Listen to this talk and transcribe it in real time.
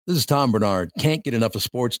This is Tom Bernard. Can't get enough of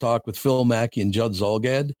sports talk with Phil Mackey and Judd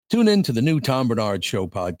Zolgad? Tune in to the new Tom Bernard Show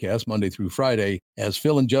podcast Monday through Friday as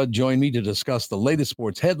Phil and Judd join me to discuss the latest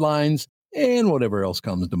sports headlines and whatever else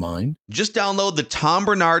comes to mind. Just download the Tom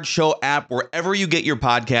Bernard Show app wherever you get your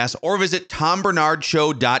podcasts or visit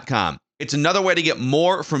tombernardshow.com. It's another way to get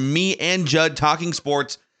more from me and Judd talking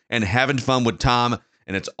sports and having fun with Tom,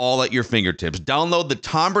 and it's all at your fingertips. Download the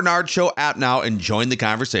Tom Bernard Show app now and join the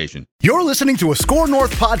conversation. You're listening to a Score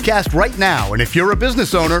North podcast right now, and if you're a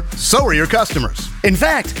business owner, so are your customers. In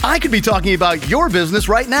fact, I could be talking about your business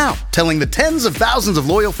right now, telling the tens of thousands of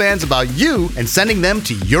loyal fans about you and sending them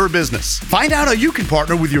to your business. Find out how you can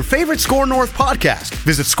partner with your favorite Score North podcast.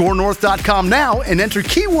 Visit scorenorth.com now and enter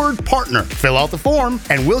keyword partner. Fill out the form,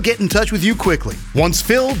 and we'll get in touch with you quickly. Once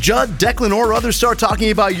Phil, Judd, Declan, or others start talking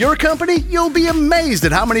about your company, you'll be amazed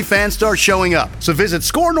at how many fans start showing up. So visit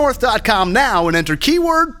scorenorth.com now and enter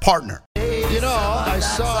keyword partner. You know, I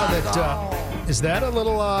saw that. Is that a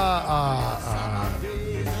little? I'm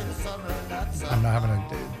not having a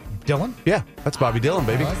Dylan. Yeah, that's Bobby Dylan,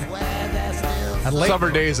 baby. Summer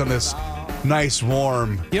days on this nice,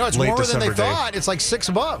 warm, you know, it's late warmer December than they day. thought. It's like 6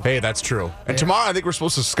 above. Hey, that's true. And tomorrow, I think we're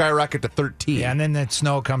supposed to skyrocket to 13. Yeah, and then the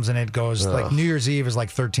snow comes and it goes like New Year's Eve is like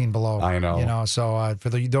 13 below. I know. You know, so for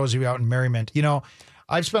those of you out in Merriment, you know,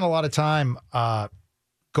 I've spent a lot of time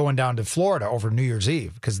going down to Florida over New Year's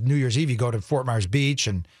Eve, because New Year's Eve you go to Fort Myers Beach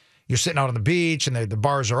and you're sitting out on the beach and the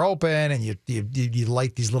bars are open and you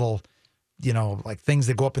light these little, you know, like things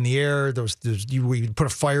that go up in the air. You put a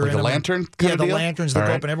fire Like in a them. lantern kind Yeah, of the deal? lanterns that All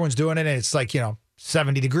go right. up and everyone's doing it, and it's like, you know,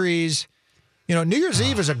 70 degrees. You know, New Year's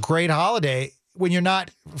Eve is a great holiday when you're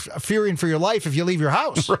not fearing for your life if you leave your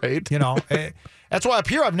house. Right. You know, that's why up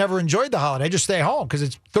here I've never enjoyed the holiday. I just stay home because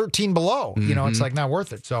it's 13 below. You know, it's like not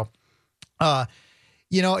worth it. So,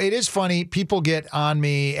 you know, it is funny. People get on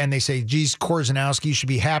me and they say, geez, Korzanowski, you should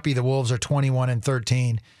be happy the Wolves are 21-13.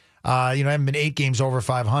 You know, haven't been 8 games over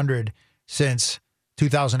 500 since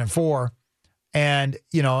 2004. And,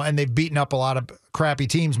 you know, and they've beaten up a lot of crappy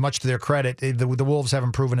teams, much to their credit. The Wolves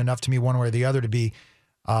haven't proven enough to me one way or the other to be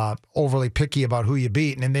overly picky about who you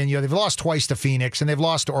beat. And then, you know, they've lost twice to Phoenix and they've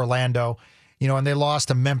lost to Orlando, you know, and they lost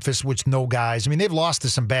to Memphis, which no guys. I mean, they've lost to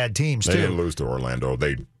some bad teams, They too. didn't lose to Orlando.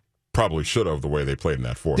 They probably should have, the way they played in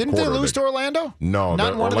that fourth Didn't quarter. they lose to Orlando? No,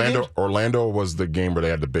 Not in one of the games? Orlando was the game where they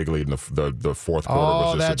had the big lead, and the fourth quarter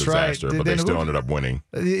Oh, was just a that's right. disaster. But they still ended up winning.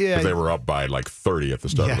 Yeah. Because they were up by like 30 at the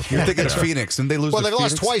start of the You're fourth. thinking it's Phoenix, and they lose Well, to they've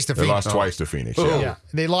lost Phoenix? twice to They Phoenix. lost twice to Phoenix. Yeah. Yeah.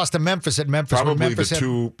 They lost to Memphis at Memphis. where Probably Memphis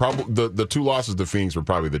the two losses to Phoenix were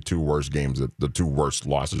probably the two worst games, the two worst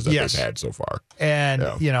losses that Yes. they've had so far. And,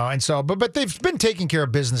 Yeah. you know, and so, but they've been taking care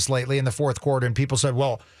of business lately in the fourth quarter. And people said,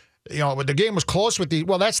 well, you know, the game was close with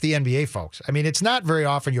well, that's the NBA, folks. I mean, it's not very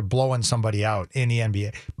often you're blowing somebody out in the NBA.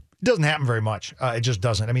 It doesn't happen very much. It just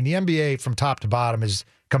doesn't. I mean, the NBA from top to bottom is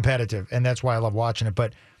competitive, and that's why I love watching it.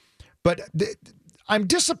 But I'm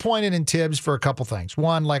disappointed in Tibbs for a couple things.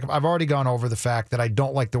 One, like I've already gone over the fact that I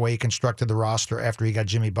don't like the way he constructed the roster after he got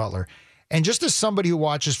Jimmy Butler. And just as somebody who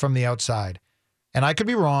watches from the outside, and I could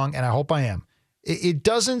be wrong, and I hope I am, it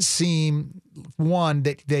doesn't seem, one,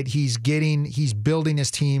 that he's building his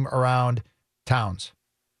team around Towns.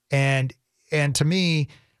 And to me,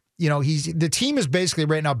 you know, the team is basically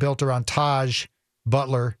right now built around Taj,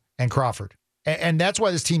 Butler, and Crawford. And that's why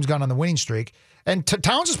this team's gone on the winning streak. And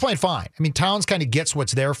Towns is playing fine. I mean, Towns kind of gets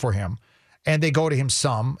what's there for him. And they go to him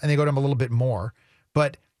some, and they go to him a little bit more.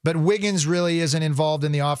 But Wiggins really isn't involved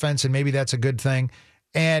in the offense, and maybe that's a good thing.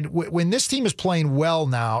 And when this team is playing well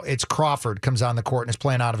now, it's Crawford comes on the court and is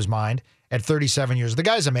playing out of his mind at 37 years. The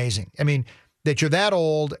guy's amazing. I mean, that you're that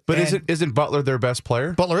old. But isn't Butler their best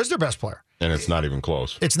player? Butler is their best player. And it's not even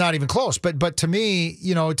close. It's not even close. But to me,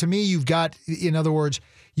 you've got, in other words,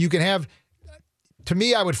 you can have, to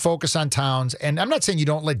me, I would focus on Towns. And I'm not saying you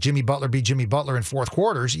don't let Jimmy Butler be Jimmy Butler in fourth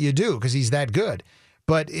quarters. You do, because he's that good.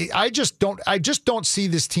 But I just don't see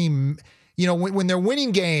this team, you know, when they're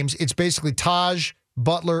winning games, it's basically Taj,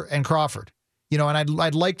 Butler, and Crawford. You know, and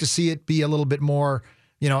I'd like to see it be a little bit more,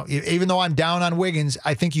 you know, even though I'm down on Wiggins,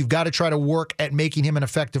 I think you've got to try to work at making him an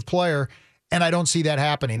effective player, and I don't see that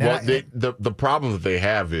happening. Well, the problem that they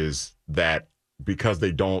have is that because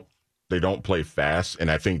they don't play fast, and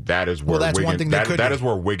I think that is where that's one thing that is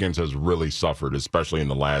where Wiggins has really suffered, especially in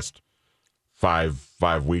the last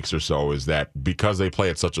five weeks or so, is that because they play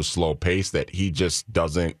at such a slow pace that he just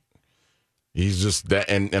doesn't. He's just that,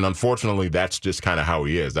 and unfortunately, that's just kind of how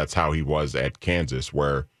he is. That's how he was at Kansas,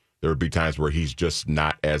 where there would be times where he's just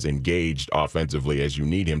not as engaged offensively as you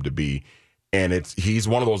need him to be. And he's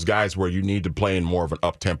one of those guys where you need to play in more of an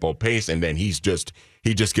up-tempo pace, and then he just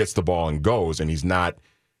gets the ball and goes, and he's not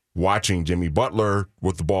watching Jimmy Butler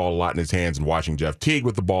with the ball a lot in his hands and watching Jeff Teague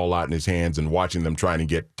with the ball a lot in his hands and watching them trying to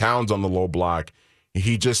get Towns on the low block,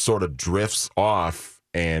 he just sort of drifts off,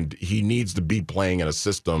 and he needs to be playing in a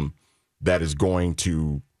system that is going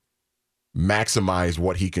to maximize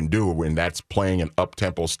what he can do, and that's playing an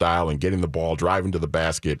up-tempo style and getting the ball, driving to the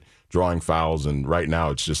basket, drawing fouls, and right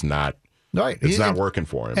now it's just not right. It's not working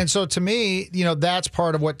for him. And so to me, that's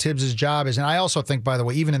part of what Tibbs' job is. And I also think, by the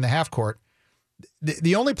way, even in the half court,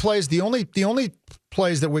 the only plays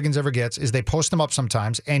that Wiggins ever gets is they post him up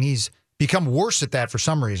sometimes, and he's become worse at that for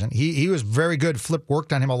some reason. He was very good. Flip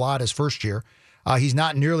worked on him a lot his first year. He's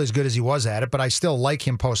not nearly as good as he was at it, but I still like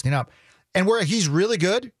him posting up. And where he's really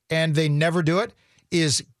good, and they never do it,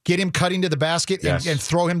 is get him cutting to the basket and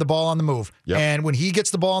throw him the ball on the move. Yep. And when he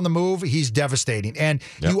gets the ball on the move, he's devastating. And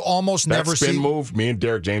you almost never see... That spin move, me and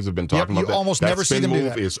Derek James have been talking about that. You almost never see them do that.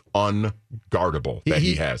 That spin move is unguardable that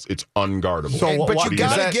he has. It's unguardable. But you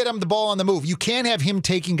got to get him the ball on the move. You can't have him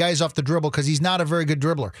taking guys off the dribble because he's not a very good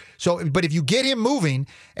dribbler. But if you get him moving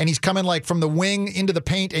and he's coming like from the wing into the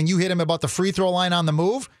paint and you hit him about the free throw line on the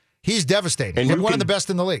move, he's devastating. And one of the best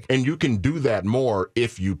in the league. And you can do that more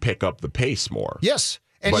if you pick up the pace more. Yes.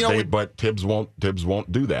 And but Tibbs won't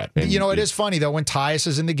do that. And it is funny though when Tyus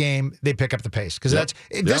is in the game, they pick up the pace because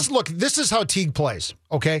this is how Teague plays.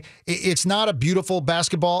 Okay, it's not a beautiful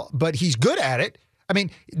basketball, but he's good at it. I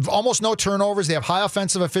mean, almost no turnovers. They have high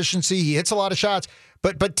offensive efficiency. He hits a lot of shots,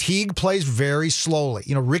 but Teague plays very slowly.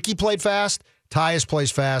 Ricky played fast. Tyus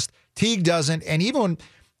plays fast. Teague doesn't. And even when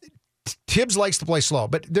Tibbs likes to play slow,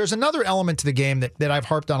 but there's another element to the game that I've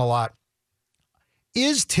harped on a lot.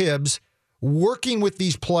 Is Tibbs working with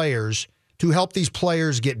these players to help these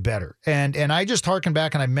players get better? And I just harken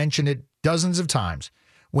back, and I mentioned it dozens of times.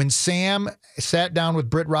 When Sam sat down with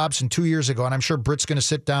Britt Robson 2 years ago, and I'm sure Britt's going to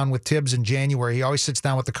sit down with Tibbs in January. He always sits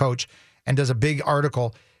down with the coach and does a big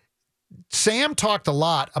article. Sam talked a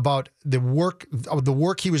lot about the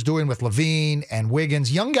work he was doing with Levine and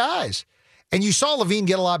Wiggins, young guys. And you saw Levine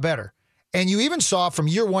get a lot better. And you even saw from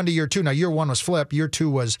year one to year two. Now, year one was Flip. Year two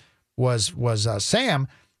was Sam.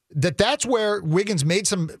 That's where Wiggins made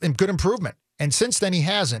some good improvement. And since then, he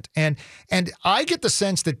hasn't. And I get the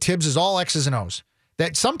sense that Tibbs is all X's and O's.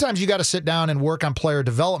 That sometimes you got to sit down and work on player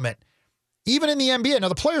development. Even in the NBA. Now,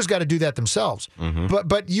 the players got to do that themselves. Mm-hmm.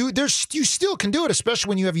 But you still can do it, especially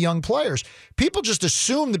when you have young players. People just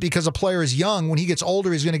assume that because a player is young, when he gets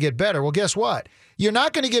older, he's going to get better. Well, guess what? You're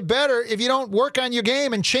not going to get better if you don't work on your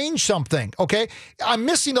game and change something, okay? I'm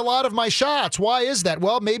missing a lot of my shots. Why is that?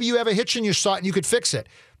 Well, maybe you have a hitch in your shot and you could fix it.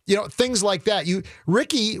 Things like that.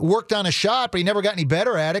 Ricky worked on a shot, but he never got any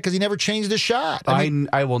better at it because he never changed his shot.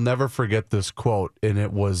 I will never forget this quote, and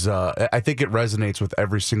it was, I think it resonates with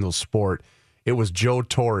every single sport. It was Joe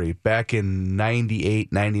Torre back in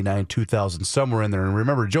 98, 99, 2000, somewhere in there. And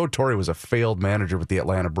remember, Joe Torre was a failed manager with the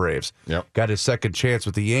Atlanta Braves. Yep. Got his second chance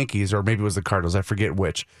with the Yankees, or maybe it was the Cardinals. I forget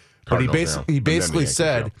which. Cardinals, but he basically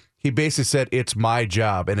said, it's my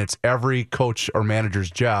job, and it's every coach or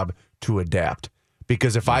manager's job to adapt.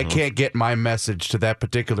 Because if I can't get my message to that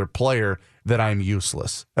particular player, then I'm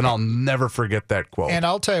useless. And I'll never forget that quote. And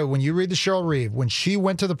I'll tell you, when you read the Cheryl Reeve, when she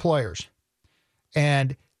went to the players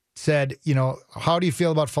and said, how do you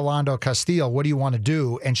feel about Philando Castile? What do you want to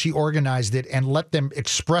do? And she organized it and let them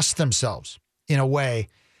express themselves in a way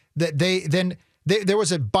that there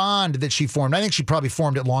was a bond that she formed. I think she probably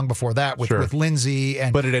formed it long before that with Lindsay.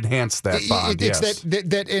 But it enhanced that bond, yes.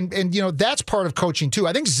 And that's part of coaching, too.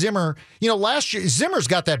 I think Zimmer, last year, Zimmer's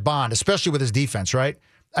got that bond, especially with his defense, right?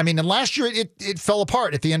 I mean, and last year it fell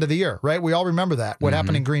apart at the end of the year, right? We all remember that, what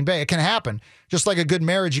happened in Green Bay. It can happen. Just like a good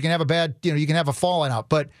marriage, you can have a bad, you can have a falling out.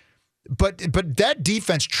 But that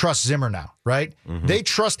defense trusts Zimmer now, right? Mm-hmm. They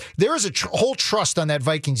trust. There is a whole trust on that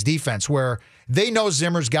Vikings defense where they know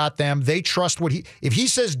Zimmer's got them. They trust if he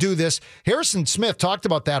says do this. Harrison Smith talked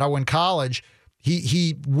about that, how in college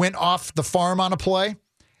he went off the farm on a play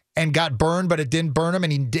and got burned, but it didn't burn him,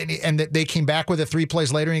 and they came back with it 3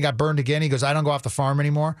 plays later and he got burned again. He goes, I don't go off the farm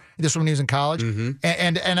anymore. This was when he was in college. Mm-hmm.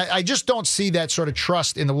 And I just don't see that sort of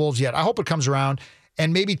trust in the Wolves yet. I hope it comes around,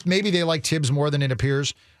 and maybe they like Tibbs more than it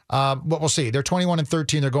appears. But we'll see. They're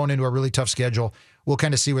 21-13. They're going into a really tough schedule. We'll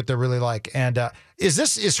kind of see what they're really like. And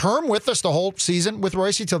is Herm with us the whole season with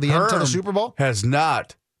Reusse till the end, till the Super Bowl? Has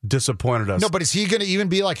not disappointed us. No, but is he going to even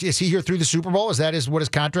be like, is he here through the Super Bowl? Is that what his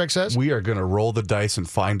contract says? We are going to roll the dice and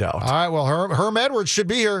find out. All right, well, Herm Edwards should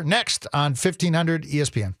be here next on 1500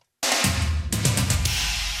 ESPN.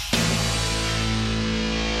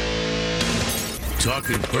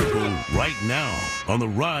 Talking Purple right now on The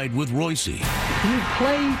Ride with Reusse. You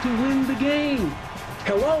play to win the game.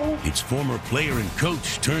 Hello? It's former player and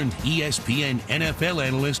coach turned ESPN NFL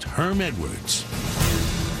analyst Herm Edwards.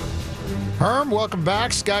 Herm, welcome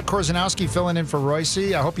back. Scott Korzanowski filling in for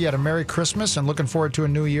Reusse. I hope you had a Merry Christmas and looking forward to a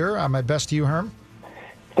new year. My best to you, Herm.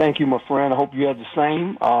 Thank you, my friend. I hope you had the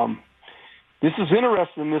same. This is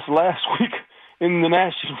interesting this last week in the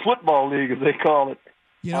National Football League, as they call it.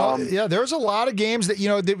 You know, there's a lot of games that,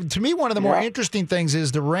 to me, one of the more interesting things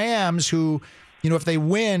is the Rams who, if they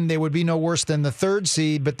win, they would be no worse than the third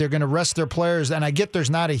seed, but they're going to rest their players. And I get there's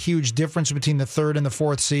not a huge difference between the third and the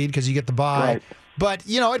fourth seed because you get the bye. Right. But,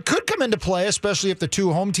 it could come into play, especially if the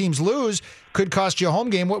two home teams lose, could cost you a home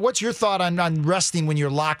game. What's your thought on resting when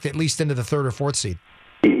you're locked at least into the third or fourth seed?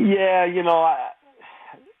 Yeah,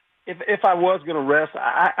 if I was going to rest,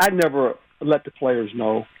 I never let the players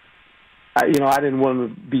know. I didn't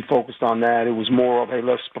want to be focused on that. It was more of, hey,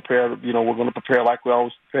 let's prepare. We're going to prepare like we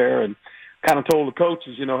always prepare, and kind of told the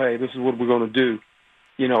coaches, hey, this is what we're going to do.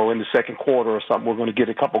 In the second quarter or something, we're going to get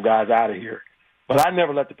a couple guys out of here. But I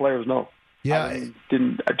never let the players know. Yeah, I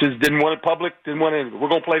just didn't want it public. Didn't want it. We're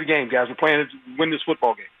going to play the game, guys. We're playing to win this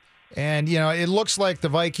football game. And, it looks like the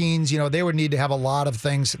Vikings, they would need to have a lot of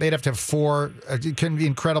things. They'd have to have four, it can be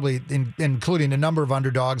incredibly, including a number of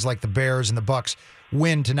underdogs like the Bears and the Bucks,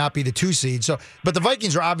 win to not be the 2 seed. But the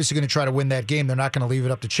Vikings are obviously going to try to win that game. They're not going to leave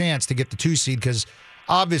it up to chance to get the 2 seed because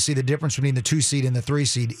obviously the difference between the 2 seed and the 3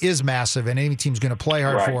 seed is massive, and any team's going to play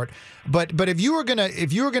hard for it. But if you were going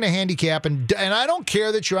to handicap, and I don't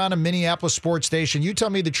care that you're on a Minneapolis sports station, you tell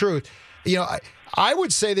me the truth. I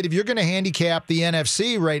would say that if you're going to handicap the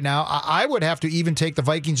NFC right now, I would have to even take the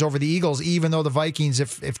Vikings over the Eagles, even though the Vikings,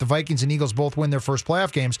 if the Vikings and Eagles both win their first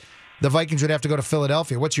playoff games, the Vikings would have to go to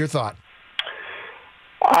Philadelphia. What's your thought?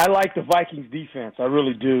 I like the Vikings defense. I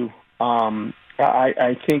really do.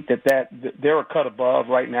 I think that they're a cut above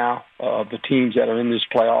right now of the teams that are in this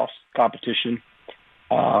playoffs competition.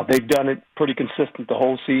 They've done it pretty consistent the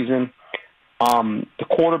whole season. The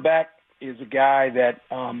quarterback is a guy that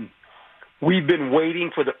we've been waiting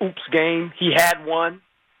for the oops game. He had one.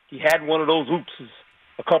 He had one of those oopses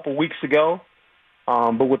a couple weeks ago.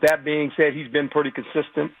 But with that being said, he's been pretty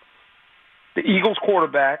consistent. The Eagles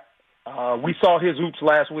quarterback, we saw his oops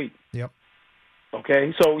last week. Yep.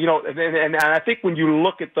 Okay, so, and I think when you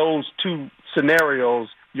look at those two scenarios,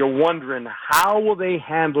 you're wondering how will they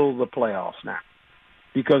handle the playoffs now?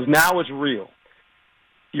 Because now it's real.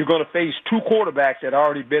 You're going to face two quarterbacks that have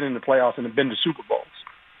already been in the playoffs and have been to Super Bowls.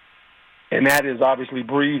 And that is obviously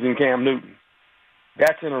Breeze and Cam Newton.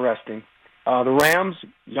 That's interesting. The Rams,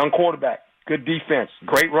 young quarterback, good defense,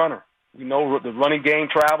 great runner. We know the running game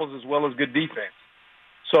travels as well as good defense.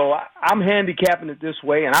 So I'm handicapping it this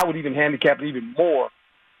way, and I would even handicap it even more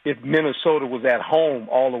if Minnesota was at home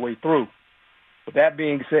all the way through. But that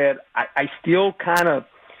being said, I still kind of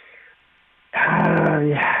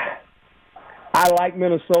I like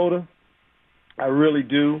Minnesota. I really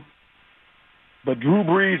do. But Drew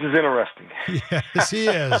Brees is interesting. Yes, he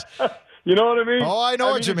is. You know what I mean? Oh, I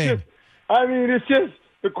know what you mean. It's just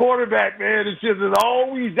the quarterback, man. It's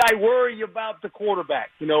always I worry about the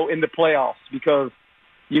quarterback, in the playoffs because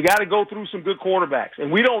you got to go through some good quarterbacks. And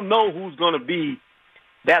we don't know who's going to be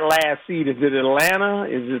that last seed. Is it Atlanta?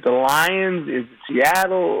 Is it the Lions? Is it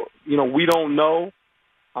Seattle? We don't know.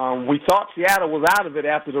 We thought Seattle was out of it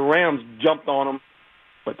after the Rams jumped on them,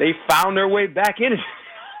 but they found their way back in it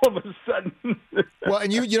all of a sudden. Well,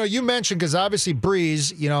 and you mentioned, because obviously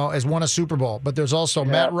Breeze, has won a Super Bowl, but there's also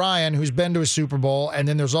Matt Ryan, who's been to a Super Bowl, and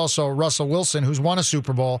then there's also Russell Wilson, who's won a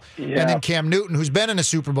Super Bowl, and then Cam Newton, who's been in a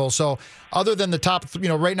Super Bowl. So other than the top,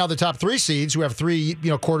 right now the top 3 seeds, who have 3,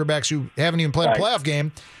 quarterbacks who haven't even played a playoff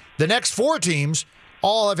game, the next 4 teams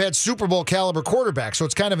all have had Super Bowl caliber quarterbacks. So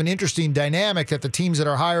it's kind of an interesting dynamic that the teams that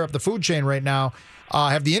are higher up the food chain right now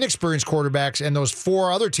have the inexperienced quarterbacks, and those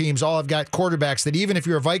 4 other teams all have got quarterbacks that even if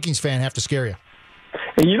you're a Vikings fan have to scare you.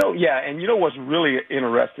 And what's really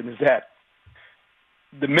interesting is that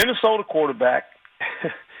the Minnesota quarterback,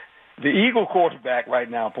 the Eagle quarterback right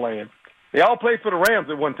now playing, they all played for the Rams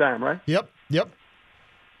at one time, right? Yep.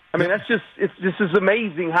 I mean, it's just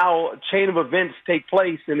amazing how a chain of events take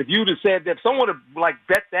place. And if you'd have said that, someone would have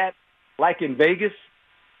bet that, like in Vegas,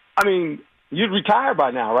 I mean, you'd retire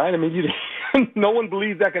by now, right? I mean, no one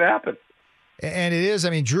believes that could happen. And it is,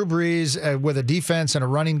 Drew Brees with a defense and a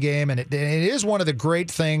running game, and it is one of the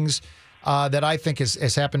great things that I think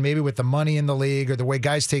has happened maybe with the money in the league or the way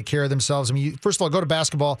guys take care of themselves. First of all, go to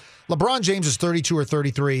basketball. LeBron James is 32 or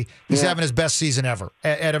 33. He's having his best season ever.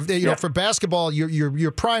 For basketball,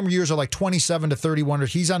 your prime years are like 27 to 31.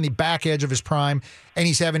 He's on the back edge of his prime, and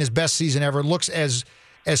he's having his best season ever. Looks as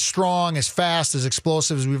as strong, as fast, as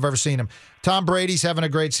explosive as we've ever seen him. Tom Brady's having a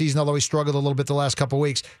great season, although he struggled a little bit the last couple of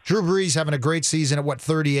weeks. Drew Brees having a great season at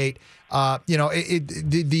 38.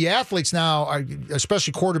 The athletes now,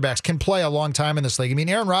 especially quarterbacks, can play a long time in this league. I mean,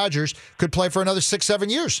 Aaron Rodgers could play for another 6-7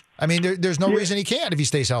 years. I mean, there's no reason he can't if he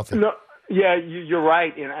stays healthy. No. Yeah, you're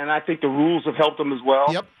right, and I think the rules have helped them as well.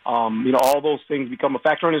 Yep. All those things become a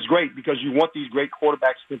factor, and it's great because you want these great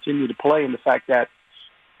quarterbacks to continue to play, and the fact that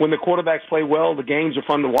when the quarterbacks play well, the games are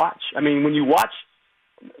fun to watch. I mean, when you watch,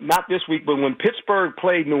 not this week, but when Pittsburgh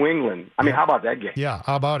played New England, I mean, how about that game? Yeah,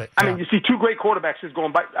 how about it? I mean, you see two great quarterbacks just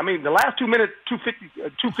going by. I mean, the last 2 minutes,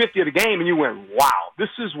 250 of the game, and you went, wow, this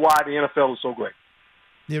is why the NFL is so great.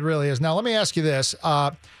 It really is. Now, let me ask you this.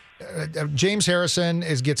 James Harrison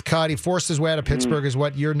gets cut. He forced his way out of Pittsburgh, is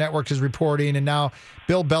what your network is reporting, and now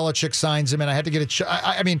Bill Belichick signs him. And I had to get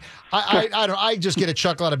I just get a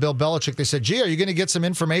chuckle out of Bill Belichick. They said, "Gee, are you going to get some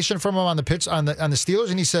information from him on the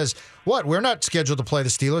Steelers?" And he says, "What? We're not scheduled to play the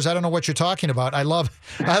Steelers. I don't know what you're talking about." I love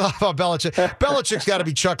how Belichick's got to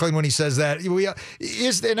be chuckling when he says that.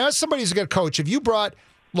 And as somebody who's a good coach, if you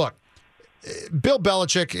look. Bill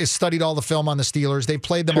Belichick has studied all the film on the Steelers. They've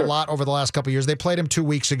played them a lot over the last couple of years. They played him 2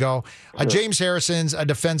 weeks ago. James Harrison's a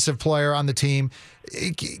defensive player on the team.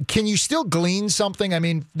 Can you still glean something? I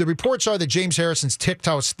mean, the reports are that James Harrison's ticked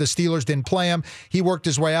how the Steelers didn't play him. He worked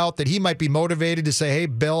his way out, that he might be motivated to say, "Hey,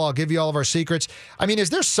 Bill, I'll give you all of our secrets." I mean, is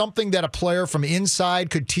there something that a player from inside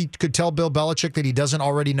could tell Bill Belichick that he doesn't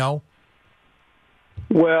already know?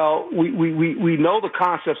 Well, we know the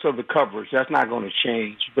concepts of the coverage. That's not going to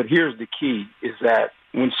change. But here's the key, is that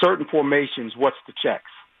when certain formations, what's the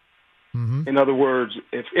checks? Mm-hmm. In other words,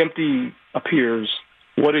 if empty appears,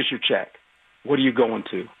 what is your check? What are you going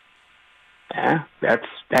to?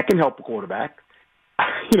 That can help a quarterback.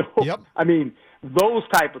 Yep. I mean, those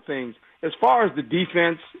type of things. As far as the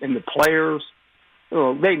defense and the players,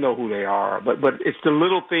 they know who they are. But it's the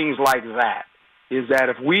little things like that, is that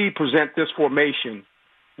if we present this formation,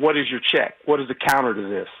 what is your check? What is the counter to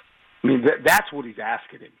this? I mean, that's what he's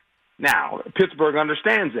asking him. Now, Pittsburgh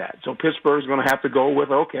understands that. So Pittsburgh's going to have to go with,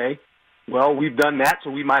 okay, well, we've done that, so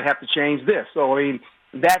we might have to change this. So, I mean,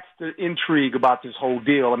 that's the intrigue about this whole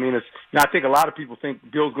deal. I mean, I think a lot of people think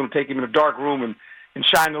Bill's going to take him in a dark room and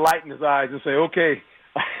shine the light in his eyes and say, okay,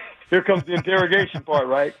 here comes the interrogation part,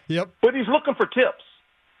 right? Yep. But he's looking for tips.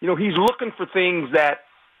 He's looking for things that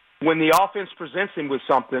when the offense presents him with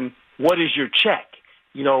something, what is your check?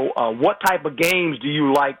 What type of games do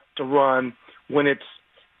you like to run when it's,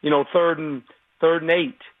 third and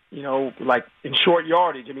 8, like in short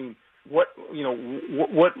yardage? I mean, what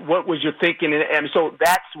was your thinking? And so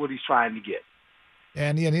that's what he's trying to get.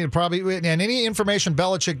 And any information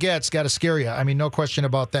Belichick gets got to scare you. I mean, no question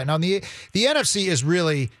about that. Now, the NFC is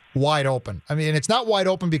really wide open. I mean, it's not wide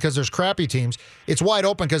open because there's crappy teams. It's wide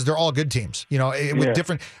open because they're all good teams. With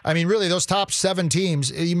different. I mean, really, those top 7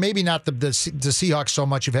 teams. Maybe not the Seahawks so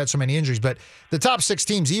much. You've had so many injuries, but the top 6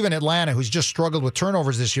 teams, even Atlanta, who's just struggled with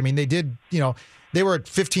turnovers this year. I mean, they did. They were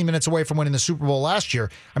 15 minutes away from winning the Super Bowl last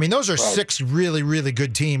year. I mean, those are 6 really, really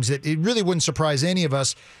good teams. It really wouldn't surprise any of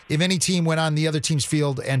us if any team went on the other team's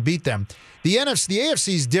field and beat them. The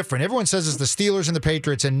AFC is different. Everyone says it's the Steelers and the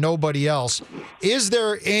Patriots and nobody else. Is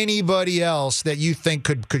there anybody else that you think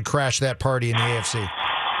could crash that party in the AFC?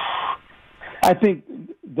 I think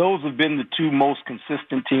those have been the 2 most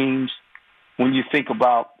consistent teams. When you think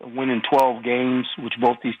about winning 12 games, which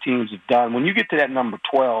both these teams have done, when you get to that number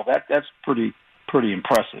 12, that's pretty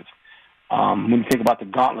impressive. When you think about the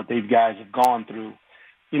gauntlet these guys have gone through.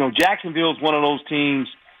 Jacksonville's one of those teams,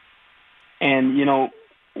 and,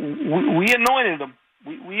 we anointed them.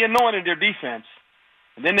 We anointed their defense,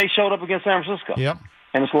 and then they showed up against San Francisco. Yep.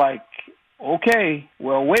 And it's like, okay,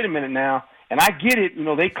 well, wait a minute now. And I get it.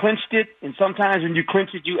 They clinched it, and sometimes when you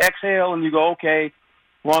clinch it, you exhale and you go, okay,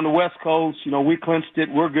 we're on the West Coast. We clinched it.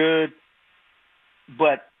 We're good.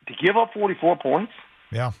 But to give up 44 points,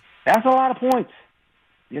 that's a lot of points.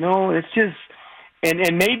 It's just,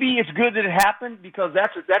 and maybe it's good that it happened because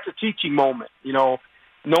that's a teaching moment.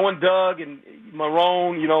 Knowing Doug and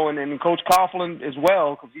Marrone, and Coach Coughlin as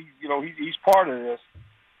well, because he's part of this.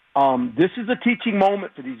 This is a teaching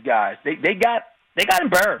moment for these guys. They got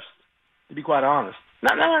embarrassed, to be quite honest.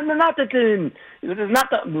 Not that it's not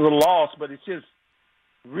the loss, but it's just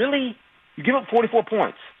really you give up 44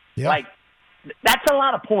 points. Yeah. Like that's a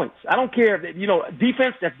lot of points. I don't care that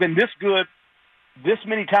defense that's been this good this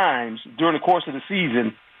many times during the course of the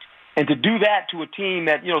season. And to do that to a team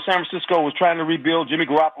that, San Francisco was trying to rebuild, Jimmy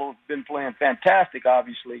Garoppolo has been playing fantastic,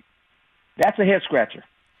 obviously, that's a head-scratcher.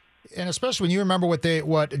 And especially when you remember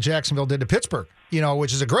what Jacksonville did to Pittsburgh,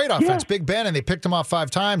 which is a great offense, Big Ben, and they picked him off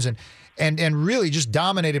 5 times and really just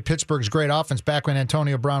dominated Pittsburgh's great offense back when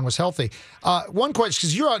Antonio Brown was healthy. One question,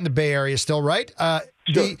 because you're out in the Bay Area still, right?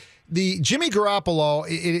 Sure. The Jimmy Garoppolo,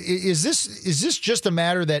 is this just a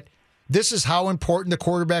matter that this is how important the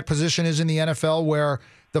quarterback position is in the NFL, where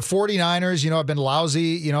the 49ers, have been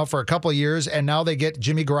lousy, for a couple of years, and now they get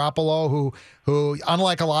Jimmy Garoppolo, who,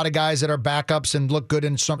 unlike a lot of guys that are backups and look good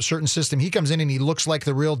in some certain system, he comes in and he looks like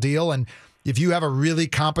the real deal. And if you have a really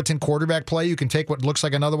competent quarterback play, you can take what looks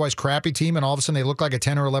like an otherwise crappy team, and all of a sudden they look like a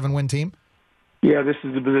 10 or 11 win team. Yeah, this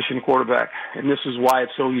is the position of quarterback, and this is why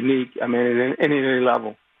it's so unique. I mean, at any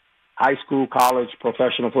level, high school, college,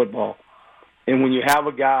 professional football. And when you have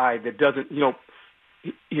a guy that doesn't, you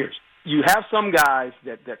have some guys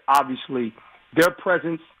that obviously their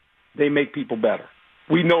presence, they make people better.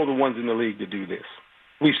 We know the ones in the league that do this.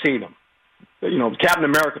 We've seen them. Captain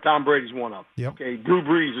America, Tom Brady's one of them. Yep. Okay, Drew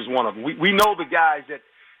Brees is one of them. We know the guys that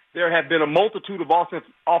there have been a multitude of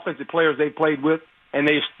offensive players they played with, and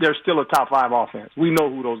they're still a top 5 offense. We know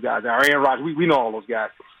who those guys are. Aaron Rodgers, we know all those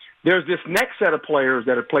guys. There's this next set of players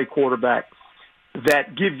that have played quarterback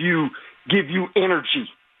that give you energy.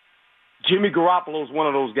 Jimmy Garoppolo is one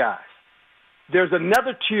of those guys. There's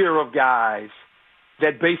another tier of guys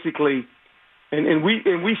that basically, and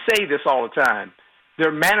we say this all the time,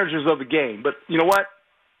 they're managers of the game. But you know what?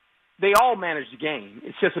 They all manage the game.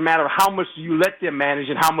 It's just a matter of how much do you let them manage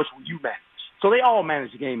and how much will you manage. So they all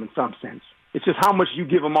manage the game in some sense. It's just how much you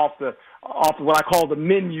give them off what I call the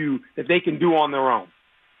menu that they can do on their own.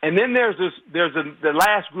 And then there's the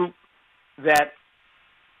last group that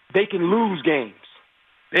they can lose games.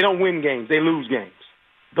 They don't win games. They lose games.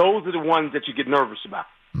 Those are the ones that you get nervous about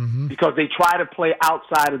because they try to play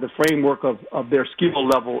outside of the framework of their skill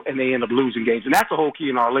level, and they end up losing games. And that's the whole key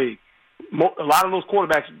in our league. A lot of those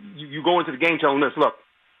quarterbacks, you go into the game telling this, look,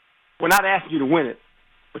 we're not asking you to win it,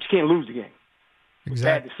 but you can't lose the game.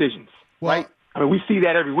 Exactly. Bad decisions, Well, right? I mean, we see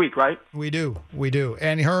that every week, right? We do.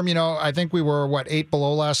 And Herm, I think we were, 8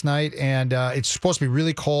 below last night, and it's supposed to be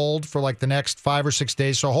really cold for like the next 5 or 6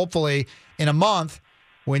 days. So hopefully in a month,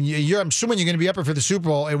 when I'm assuming you're going to be up for the Super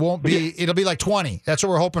Bowl, it'll be like 20. That's what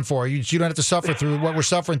we're hoping for. You don't have to suffer through what we're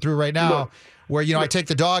suffering through right now, where, I take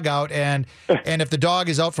the dog out, and if the dog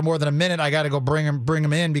is out for more than a minute, I got to go bring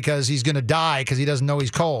him in because he's going to die because he doesn't know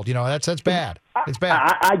he's cold. That's bad. It's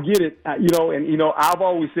bad. I get it. I've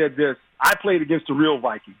always said this. I played against the real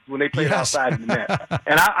Vikings when they played outside in the net.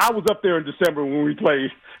 And I was up there in December when we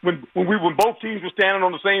played, when both teams were standing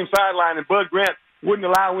on the same sideline and Bud Grant wouldn't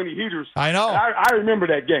allow any heaters. I know. I remember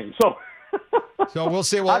that game. So we'll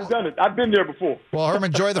see. I've done it. I've been there before. Well, Herm,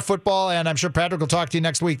 enjoy the football, and I'm sure Patrick will talk to you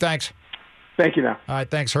next week. Thanks. Thank you now. All right,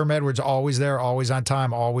 thanks. Herm Edwards, always there, always on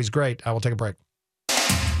time, always great. I will take a break.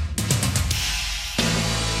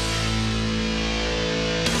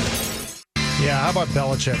 Yeah, how about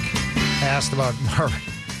Belichick? Asked about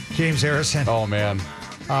James Harrison. Oh, man. He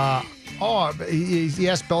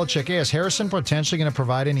asked Belichick, hey, is Harrison potentially going to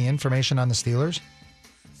provide any information on the Steelers?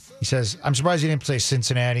 He says, I'm surprised he didn't play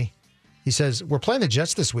Cincinnati. He says, we're playing the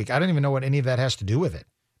Jets this week. I don't even know what any of that has to do with it.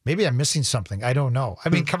 Maybe I'm missing something. I don't know. I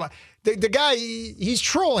mean, come on. The guy, he's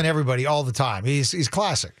trolling everybody all the time. He's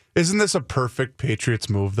classic. Isn't this a perfect Patriots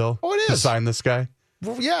move, though? Oh, it is. To sign this guy?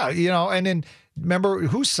 Well, yeah, and then remember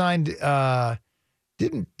who signed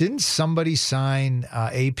didn't somebody sign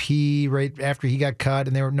AP right after he got cut?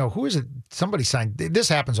 And who is it? Somebody signed. This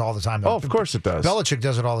happens all the time. Oh, of course it does. Belichick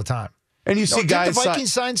does it all the time. And you see guys. Did the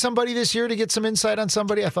Vikings sign somebody this year to get some insight on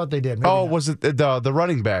somebody? I thought they did. Maybe not. Was it the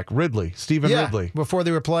running back Stephen Ridley? Before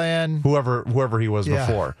they were playing whoever he was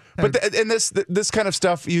before. But and this kind of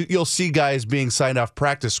stuff, you'll see guys being signed off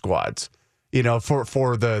practice squads,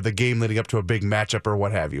 for the game leading up to a big matchup or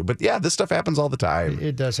what have you. But yeah, this stuff happens all the time.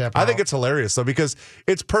 It does happen. I think it's hilarious though because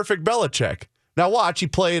it's perfect Belichick. Now watch, he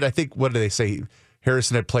played. I think what did they say?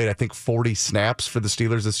 Harrison had played, I think, 40 snaps for the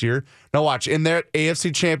Steelers this year. Now watch, in that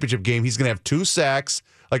AFC Championship game, he's going to have 2 sacks,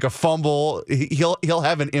 like a fumble. He'll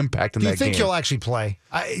have an impact in that game. Do you think he'll actually play?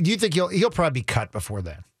 Do you think he'll probably be cut before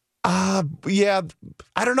then? Yeah,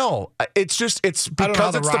 I don't know. It's because it's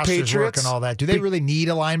the Patriots and all that. Do they really need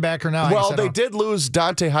a linebacker now? Well, they did lose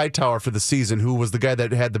Dante Hightower for the season, who was the guy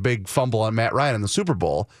that had the big fumble on Matt Ryan in the Super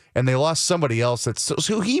Bowl, and they lost somebody else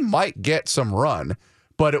so he might get some run.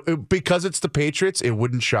 But because it's the Patriots, it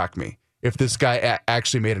wouldn't shock me if this guy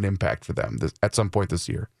actually made an impact for them at some point this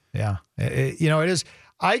year. Yeah. It is.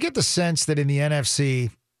 I get the sense that in the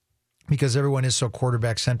NFC, because everyone is so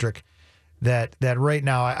quarterback-centric, that right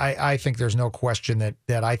now I think there's no question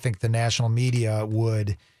that I think the national media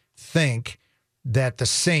would think that the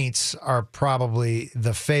Saints are probably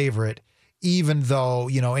the favorite, even though,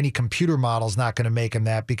 any computer model is not going to make them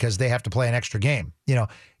that because they have to play an extra game. If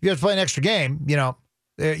you have to play an extra game,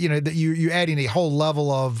 you're adding a whole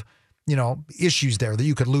level of, issues there that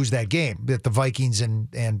you could lose that game that the Vikings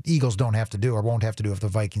and Eagles don't have to do or won't have to do if the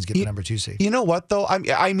Vikings get the number 2 seed. You know what, though?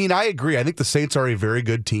 I mean, I agree. I think the Saints are a very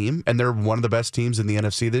good team, and they're one of the best teams in the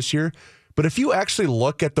NFC this year. But if you actually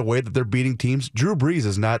look at the way that they're beating teams, Drew Brees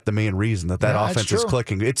is not the main reason that offense is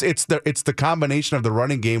clicking. It's the combination of the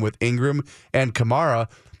running game with Ingram and Kamara.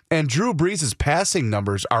 And Drew Brees' passing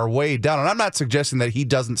numbers are way down. And I'm not suggesting that he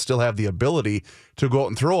doesn't still have the ability to go out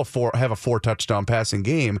and have a 4-touchdown passing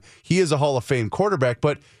game. He is a Hall of Fame quarterback,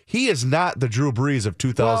 but he is not the Drew Brees of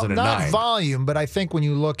 2009. Well, not volume, but I think when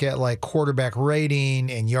you look at like quarterback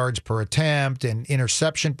rating and yards per attempt and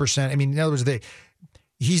interception percent, in other words,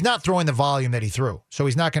 he's not throwing the volume that he threw. So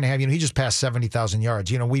he's not going to have, he just passed 70,000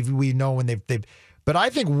 yards. We know when they've but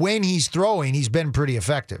I think when he's throwing, he's been pretty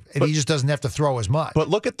effective, and he just doesn't have to throw as much. But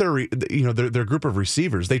look at their group of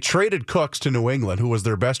receivers. They traded Cooks to New England, who was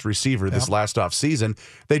their best receiver this last offseason.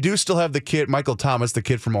 They do still have the kid, Michael Thomas, the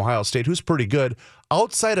kid from Ohio State, who's pretty good.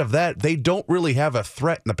 Outside of that, they don't really have a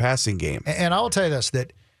threat in the passing game. And I will tell you this,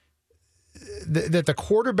 that the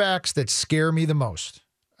quarterbacks that scare me the most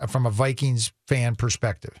from a Vikings fan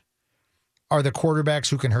perspective are the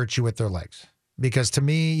quarterbacks who can hurt you with their legs. Because to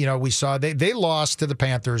me, we saw they lost to the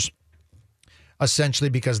Panthers essentially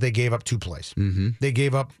because they gave up 2 plays. Mm-hmm. They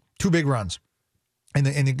gave up 2 big runs, and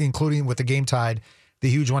including with the game tied, the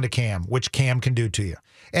huge one to Cam, which Cam can do to you.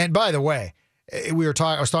 And by the way, I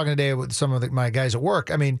was talking today with some of my guys at work.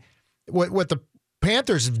 What the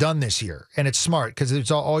Panthers have done this year, and it's smart because it's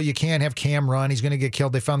all you can't have Cam run. He's going to get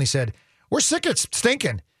killed. They finally said, we're sick of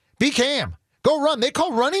stinking. Be Cam. Go run. They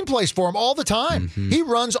call running plays for him all the time. Mm-hmm. He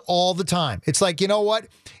runs all the time. It's like, you know what?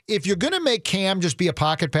 If you're going to make Cam just be a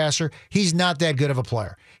pocket passer, he's not that good of a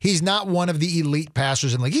player. He's not one of the elite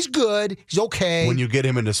passers in the league. He's good. He's okay. When you get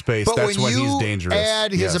him into space, that's when he's dangerous.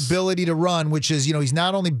 Add his ability to run, which is, he's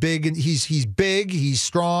not only big, he's big, he's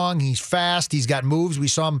strong, he's fast, he's got moves. We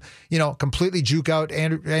saw him, completely juke out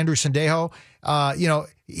Andrew Sandejo.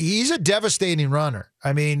 He's a devastating runner.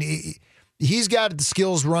 He's got the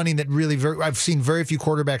skills running that really I've seen very few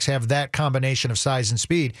quarterbacks have that combination of size and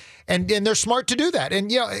speed. And they're smart to do that.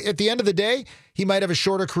 And, at the end of the day, he might have a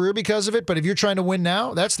shorter career because of it. But if you're trying to win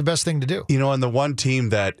now, that's the best thing to do. And the one team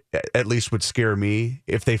that at least would scare me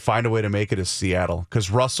if they find a way to make it is Seattle. Because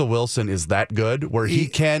Russell Wilson is that good where he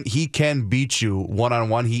can beat you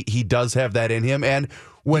one-on-one. He does have that in him. And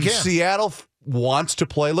when Seattle wants to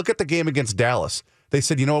play, look at the game against Dallas. They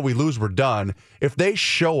said, we lose, we're done. If they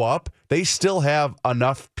show up, they still have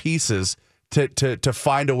enough pieces to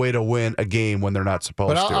find a way to win a game when they're not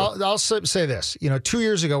supposed to. But I'll say this. 2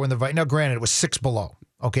 years ago when now granted, it was 6 below.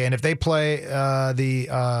 Okay, and if they play the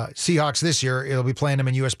Seahawks this year, it'll be playing them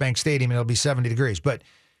in U.S. Bank Stadium, and it'll be 70 degrees. But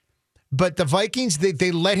the Vikings,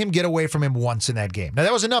 they let him get away from him once in that game. Now,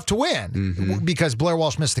 that was enough to win because Blair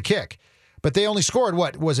Walsh missed the kick. But they only scored,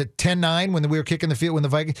 10-9 when we were kicking the field when the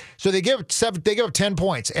Vikings. So they give up 10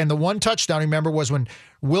 points. And the one touchdown, remember, was when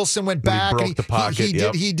Wilson went back. He broke the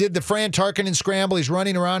pocket. He did the Fran Tarkenton scramble. He's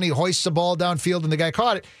running around. He hoists the ball downfield, and the guy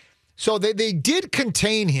caught it. So they did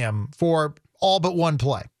contain him for all but one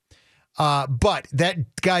play. But that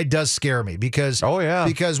guy does scare me because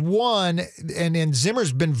one, and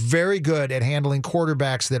Zimmer's been very good at handling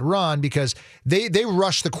quarterbacks that run because they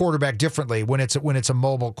rush the quarterback differently when it's a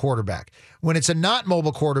mobile quarterback. When it's a not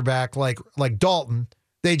mobile quarterback like Dalton,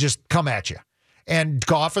 they just come at you. And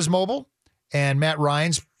Goff is mobile, and Matt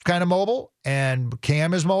Ryan's kind of mobile, and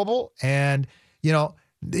Cam is mobile, and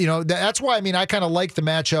that's why I kind of like the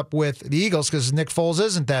matchup with the Eagles because Nick Foles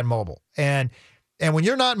isn't that mobile. And when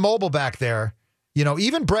you're not mobile back there,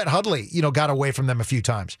 even Brett Hundley, got away from them a few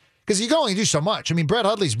times because you can only do so much. Brett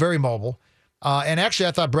Hundley's very mobile. And actually,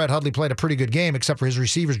 I thought Brett Hundley played a pretty good game, except for his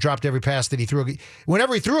receivers dropped every pass that he threw.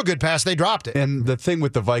 Whenever he threw a good pass, they dropped it. And the thing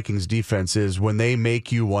with the Vikings defense is when they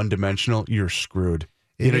make you one-dimensional, you're screwed.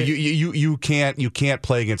 You can't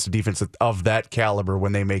play against a defense of that caliber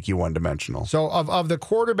when they make you one-dimensional. So of the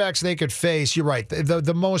quarterbacks they could face, you're right.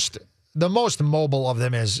 The most mobile of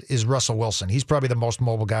them is Russell Wilson. He's probably the most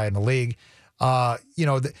mobile guy in the league.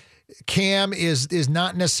 Cam is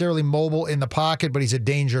not necessarily mobile in the pocket, but he's a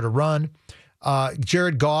danger to run.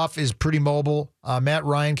 Jared Goff is pretty mobile. Matt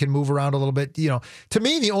Ryan can move around a little bit. To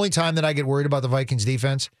me, the only time that I get worried about the Vikings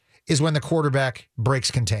defense is when the quarterback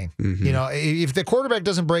breaks contain. Mm-hmm. If the quarterback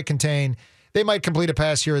doesn't break contain, they might complete a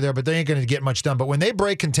pass here or there, but they ain't going to get much done. But when they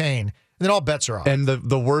break contain, And then all bets are off. And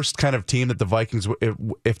the worst kind of team that the Vikings,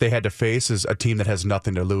 if they had to face, is a team that has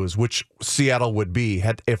nothing to lose, which Seattle would be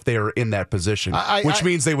if they were in that position, which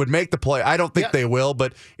means they would make the play. I don't think they will,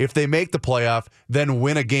 but if they make the playoff, then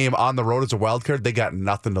win a game on the road as a wild card, they got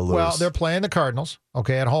nothing to lose. Well, they're playing the Cardinals,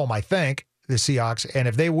 at home, I think, the Seahawks. And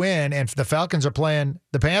if they win, and the Falcons are playing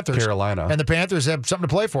the Panthers, Carolina, and the Panthers have something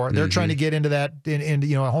to play for, they're trying to get into that,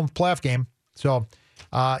 a home playoff game. So,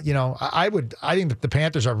 I think that the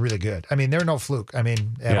Panthers are really good. I mean, they're no fluke. I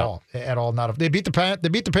mean, at all. They beat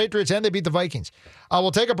the Patriots and they beat the Vikings.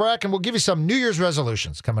 We'll take a break and we'll give you some New Year's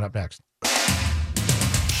resolutions coming up next.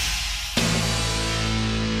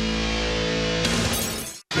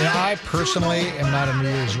 I personally am not a New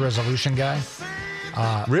Year's resolution guy.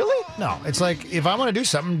 Really? No. It's like, if I want to do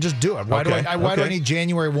something, just do it. Why do I need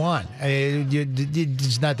January 1?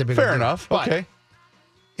 It's not the big Fair deal. enough. But okay.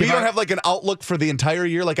 But you don't have like an outlook for the entire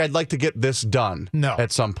year? Like, I'd like to get this done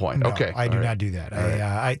at some point. No, okay. I do not do that.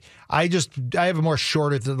 I have a more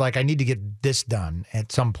shorter, I need to get this done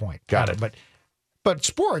at some point. Got it. But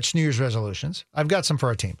sports, New Year's resolutions, I've got some for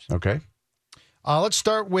our teams. Okay. Let's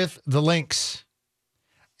start with the Lynx.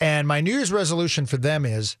 And my New Year's resolution for them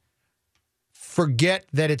is forget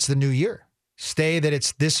that it's the new year. Stay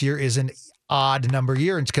that this year is an odd number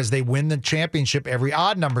year. It's because they win the championship every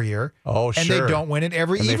odd number year. Oh, and sure. they don't win it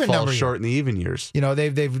every and even they fall number short year. in the even years.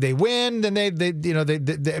 They win, then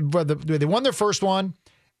they won their first one,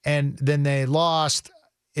 and then they lost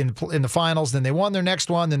in the finals. Then they won their next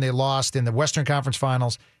one. Then they lost in the Western Conference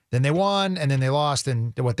Finals. Then they won, and then they lost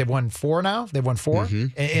in they've won 4 now. They've won 4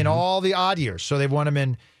 in all the odd years. So they've won them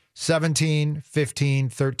in 17, 15,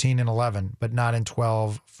 13, and 11, but not in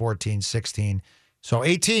 12, 14, 16. So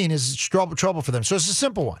 18 is trouble for them. So it's a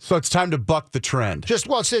simple one. So it's time to buck the trend.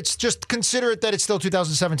 It's just consider it that it's still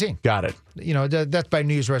 2017. Got it. That's by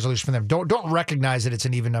New Year's resolution for them. Don't recognize that it's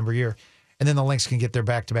an even number year, and then the Lynx can get their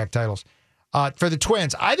back-to-back titles. For the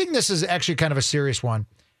Twins, I think this is actually kind of a serious one.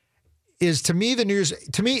 To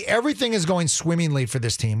me, everything is going swimmingly for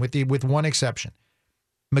this team, with one exception,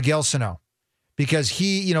 Miguel Sano. Because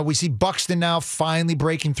we see Buxton now finally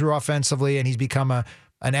breaking through offensively, and he's become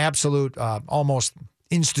an absolute almost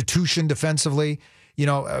institution defensively.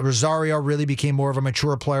 Rosario really became more of a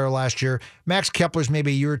mature player last year. Max Kepler's maybe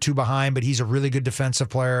a year or two behind, but he's a really good defensive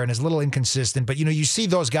player and is a little inconsistent. But, you see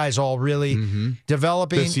those guys all really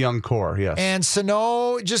developing. This young core, yes. And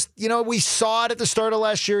Sano, we saw it at the start of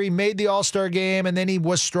last year. He made the All-Star game, and then he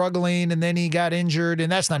was struggling, and then he got injured.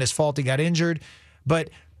 And that's not his fault. He got injured. But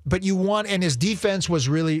and his defense was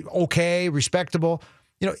really okay, respectable.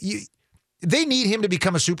 They need him to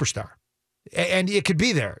become a superstar. And it could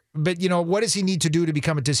be there. But, what does he need to do to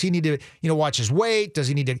become it? Does he need to, watch his weight? Does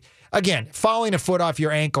he need to, again, falling a foot off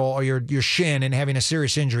your ankle or your shin and having a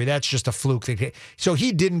serious injury, that's just a fluke. So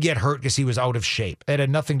he didn't get hurt because he was out of shape. It had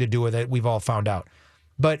nothing to do with it. We've all found out.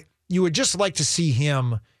 But you would just like to see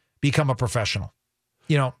him become a professional.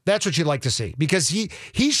 That's what you'd like to see. Because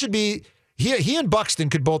he should be... He and Buxton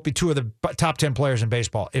could both be 2 of the top 10 players in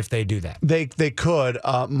baseball if they do that. They could.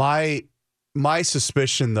 My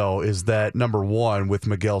suspicion, though, is that, number one, with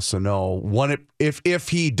Miguel Sano, if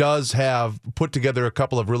he does have put together a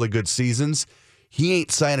couple of really good seasons, he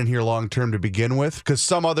ain't signing here long-term to begin with, because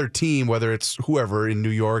some other team, whether it's whoever in New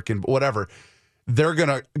York and whatever, they're going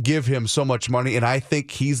to give him so much money, and I think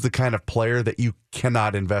he's the kind of player that you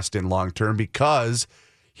cannot invest in long-term because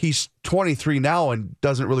he's 23 now and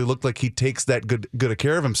doesn't really look like he takes that good of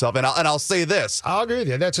care of himself. And I'll say this. I'll agree with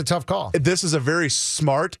you. That's a tough call. This is a very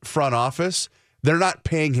smart front office. They're not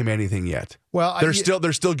paying him anything yet. Well, they're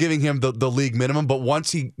still giving him the league minimum. But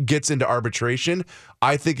once he gets into arbitration,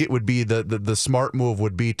 I think it would be the smart move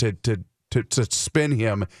would be to spin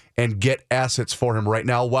him and get assets for him right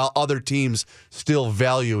now, while other teams still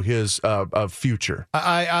value his future.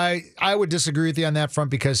 I would disagree with you on that front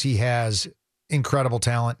because he has incredible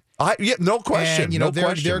talent. No question. And,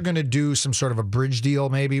 they're going to do some sort of a bridge deal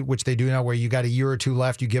maybe, which they do now, where you got a year or 2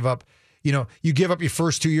 left. You give up your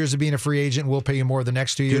first 2 years of being a free agent. We'll pay you more the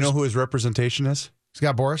next 2 years. Do you know who his representation is?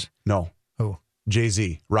 Scott Boras? No. Who?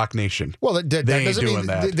 Jay-Z, Rock Nation. Well, that doesn't mean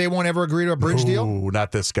they won't ever agree to a bridge deal?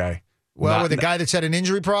 Not this guy. Well, with a guy that's had an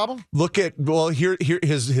injury problem? Here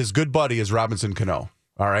his good buddy is Robinson Cano.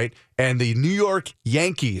 All right. And the New York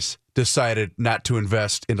Yankees decided not to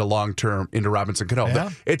invest into long-term into Robinson Cano. Yeah.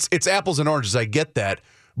 It's apples and oranges. I get that.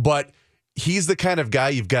 But he's the kind of guy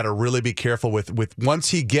you've got to really be careful with once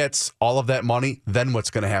he gets all of that money, then what's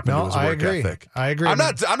going to happen to his work ethic. I agree. I'm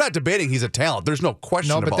not debating he's a talent. There's no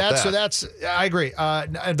question about that. So that's I agree.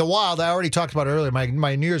 The Wild, I already talked about it earlier.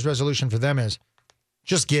 My New Year's resolution for them is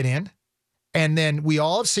just get in. And then we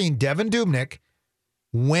all have seen Devin Dubnyk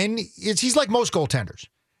he's like most goaltenders.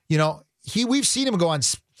 We've seen him go on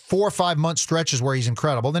 4 or 5 month stretches where he's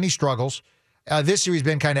incredible. Then he struggles. This year he's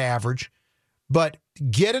been kind of average. But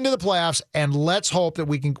get into the playoffs, and let's hope that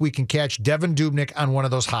we can catch Devin Dubnyk on one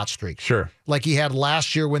of those hot streaks. Sure. Like he had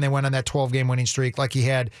last year when they went on that 12-game winning streak, like he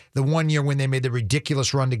had the one year when they made the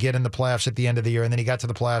ridiculous run to get in the playoffs at the end of the year, and then he got to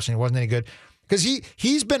the playoffs and he wasn't any good. Because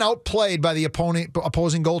he's been outplayed by the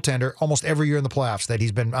opposing goaltender almost every year in the playoffs that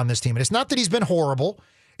he's been on this team. And it's not that he's been horrible.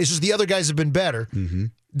 It's just the other guys have been better. Mm-hmm.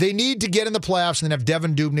 They need to get in the playoffs and then have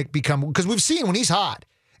Devin Dubnyk become, because we've seen when he's hot,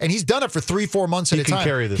 and he's done it for 3-4 months at a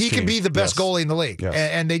time. He can be the best goalie in the league. Yes.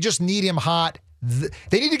 And they just need him hot.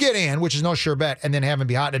 They need to get in, which is no sure bet, and then have him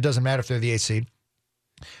be hot. It doesn't matter if they're the 8th seed.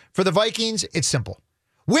 For the Vikings, it's simple.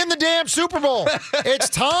 Win the damn Super Bowl. It's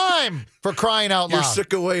time, for crying out loud. You're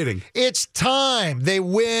sick of waiting. It's time they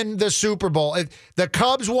win the Super Bowl. The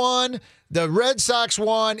Cubs won. The Red Sox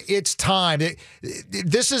won. It's time.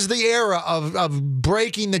 This is the era of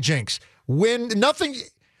breaking the jinx.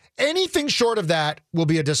 Anything short of that will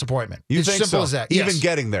be a disappointment. You it's think simple so? as that. Even yes.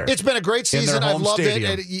 getting there. It's been a great season. I've loved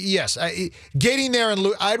it. Yes. Getting there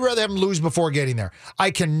and I'd rather have them lose before getting there.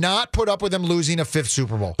 I cannot put up with them losing a 5th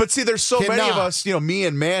Super Bowl. But see, there's so many of us, me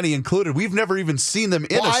and Manny included, we've never even seen them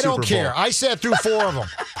in a Super Bowl. I don't care. I sat through 4 of them.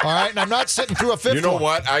 All right? And I'm not sitting through a 5th one. You know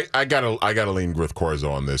what? I gotta lean with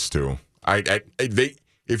Corzo on this too.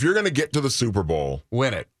 If you're gonna get to the Super Bowl,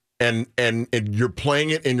 win it. And you're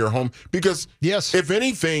playing it in your home, because if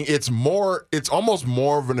anything, it's almost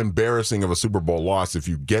more of an embarrassing of a Super Bowl loss if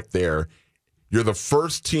you get there. You're the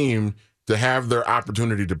first team to have their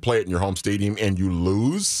opportunity to play it in your home stadium and you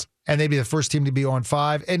lose. And they'd be the first team to be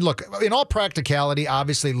 0-5. And look, in all practicality,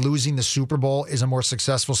 obviously losing the Super Bowl is a more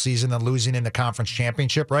successful season than losing in the conference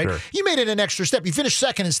championship, right? Sure. You made it an extra step. You finished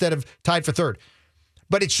 2nd instead of tied for 3rd.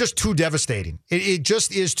 But it's just too devastating. It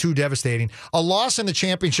just is too devastating. A loss in the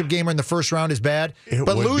championship game or in the first round is bad,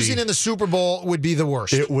 but losing in the Super Bowl would be the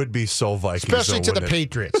worst. It would be so Vikings. Especially to the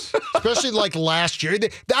Patriots. Especially like last year.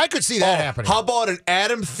 I could see that happening. How about an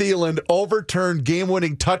Adam Thielen overturned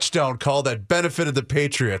game-winning touchdown call that benefited the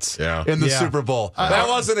Patriots in the Super Bowl? That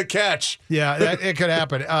wasn't a catch. Yeah, it could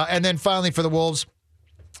happen. And then finally for the Wolves,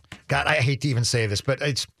 God, I hate to even say this, but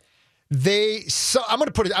it's... I'm going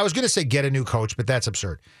to put it, I was going to say get a new coach, but that's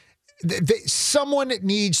absurd. Someone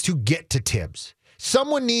needs to get to Tibbs.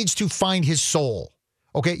 Someone needs to find his soul.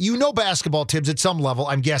 Okay? Basketball, Tibbs, at some level,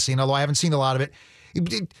 I'm guessing, although I haven't seen a lot of it.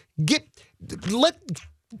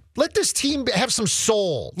 Let this team have some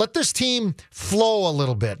soul. Let this team flow a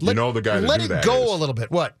little bit. The guy that let it go a little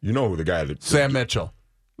bit. What? You know who the guy that... Sam Mitchell.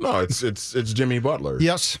 No, it's Jimmy Butler.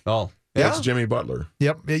 Yes. Oh. Yeah. That's Jimmy Butler.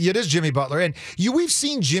 Yep, it is Jimmy Butler. And we've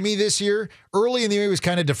seen Jimmy this year. Early in the year, he was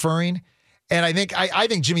kind of deferring. And I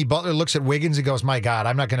think Jimmy Butler looks at Wiggins and goes, my God,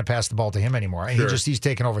 I'm not going to pass the ball to him anymore. And he's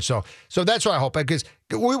taken over. So that's what I hope. Because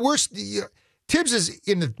Tibbs is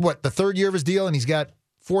in the 3rd year of his deal, and he's got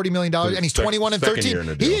 $40 million, and he's 21 and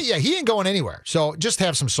 13. He ain't going anywhere. So just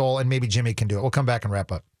have some soul, and maybe Jimmy can do it. We'll come back and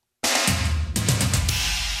wrap up.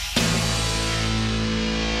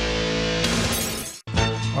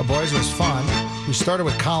 Well, boys, it was fun. We started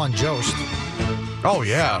with Colin Jost. Oh,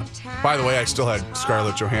 yeah. By the way, I still had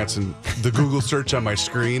Scarlett Johansson, the Google search on my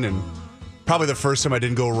screen, and probably the first time I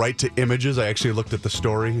didn't go right to images. I actually looked at the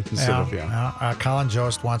story instead of. Colin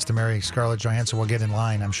Jost wants to marry Scarlett Johansson. We'll get in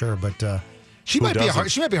line, I'm sure, but she might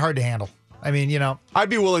be hard to handle. I mean, I'd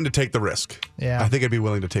be willing to take the risk. Yeah, I think I'd be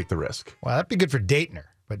willing to take the risk. Well, that'd be good for dating her,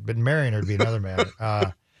 but marrying her would be another matter.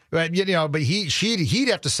 But he'd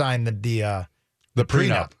have to sign the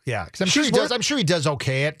prenup. Yeah, because I'm sure he does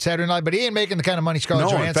okay at Saturday Night, but he ain't making the kind of money Scarlett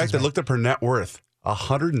Johansson. No, in fact, I looked up her net worth.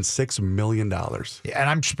 $106 million. Yeah, and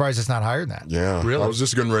I'm surprised it's not higher than that. Yeah, really. I was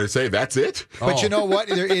just getting ready to say that's it. But you know what?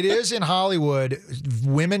 It is in Hollywood.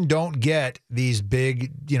 Women don't get these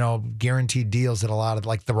big, guaranteed deals that a lot of,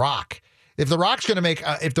 like The Rock. If The Rock's going to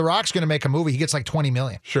make a movie, he gets like $20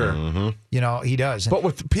 million. Sure, he does. But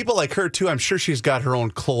with people like her too, I'm sure she's got her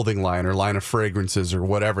own clothing line or line of fragrances or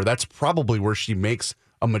whatever. That's probably where she makes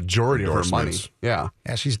a majority of her money. Yeah,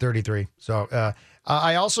 she's 33. So.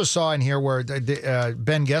 I also saw in here where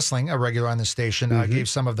Ben Gessling, a regular on the station, gave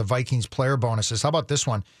some of the Vikings player bonuses. How about this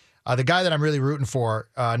one? The guy that I'm really rooting for,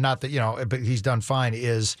 not that, but he's done fine,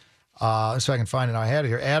 is, so I can find it. I had it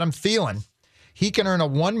here. Adam Thielen. He can earn a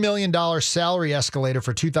 $1 million salary escalator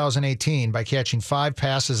for 2018 by catching 5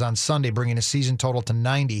 passes on Sunday, bringing his season total to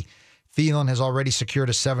 90. Thielen has already secured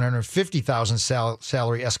a $750,000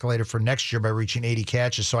 salary escalator for next year by reaching 80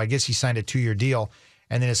 catches. So I guess he signed a 2-year deal.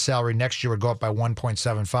 And then his salary next year would go up by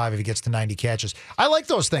 1.75 if he gets to 90 catches. I like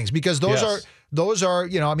those things because those those are,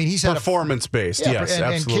 he's had performance based. Yes, and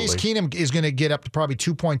absolutely. Case Keenum is going to get up to probably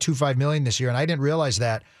 $2.25 million this year, and I didn't realize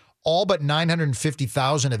that. All but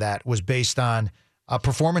 $950,000 of that was based on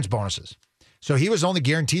performance bonuses. So he was only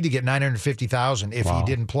guaranteed to get $950,000 if he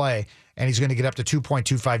didn't play, and he's going to get up to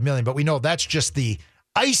 $2.25 million. But we know that's just the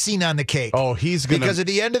icing on the cake. Oh, because at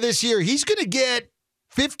the end of this year, he's going to get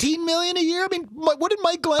 $15 million a year. I mean, what did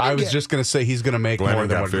Mike Glennon get? I was just going to say he's going to make more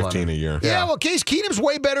than what 15 a year. Yeah, well, Case Keenum's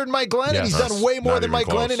way better than Mike Glennon. Yes. He's done way more than Mike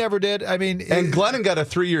close. Glennon ever did. I mean, and Glennon got a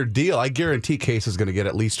 3-year deal. I guarantee Case is going to get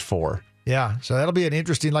at least 4. Yeah, so that'll be an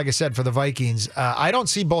interesting, like I said, for the Vikings. I don't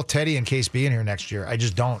see both Teddy and Case being here next year. I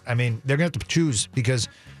just don't. I mean, they're going to have to choose because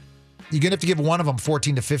you're going to have to give one of them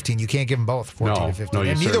 14 to 15. You can't give them both 14 to 15.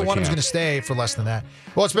 And neither one of them's going to stay for less than that.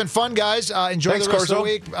 Well, it's been fun, guys. Enjoy the rest of the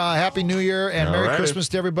week. Happy New Year and Merry Christmas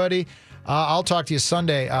to everybody. I'll talk to you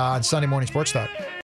Sunday on Sunday Morning Sports Talk.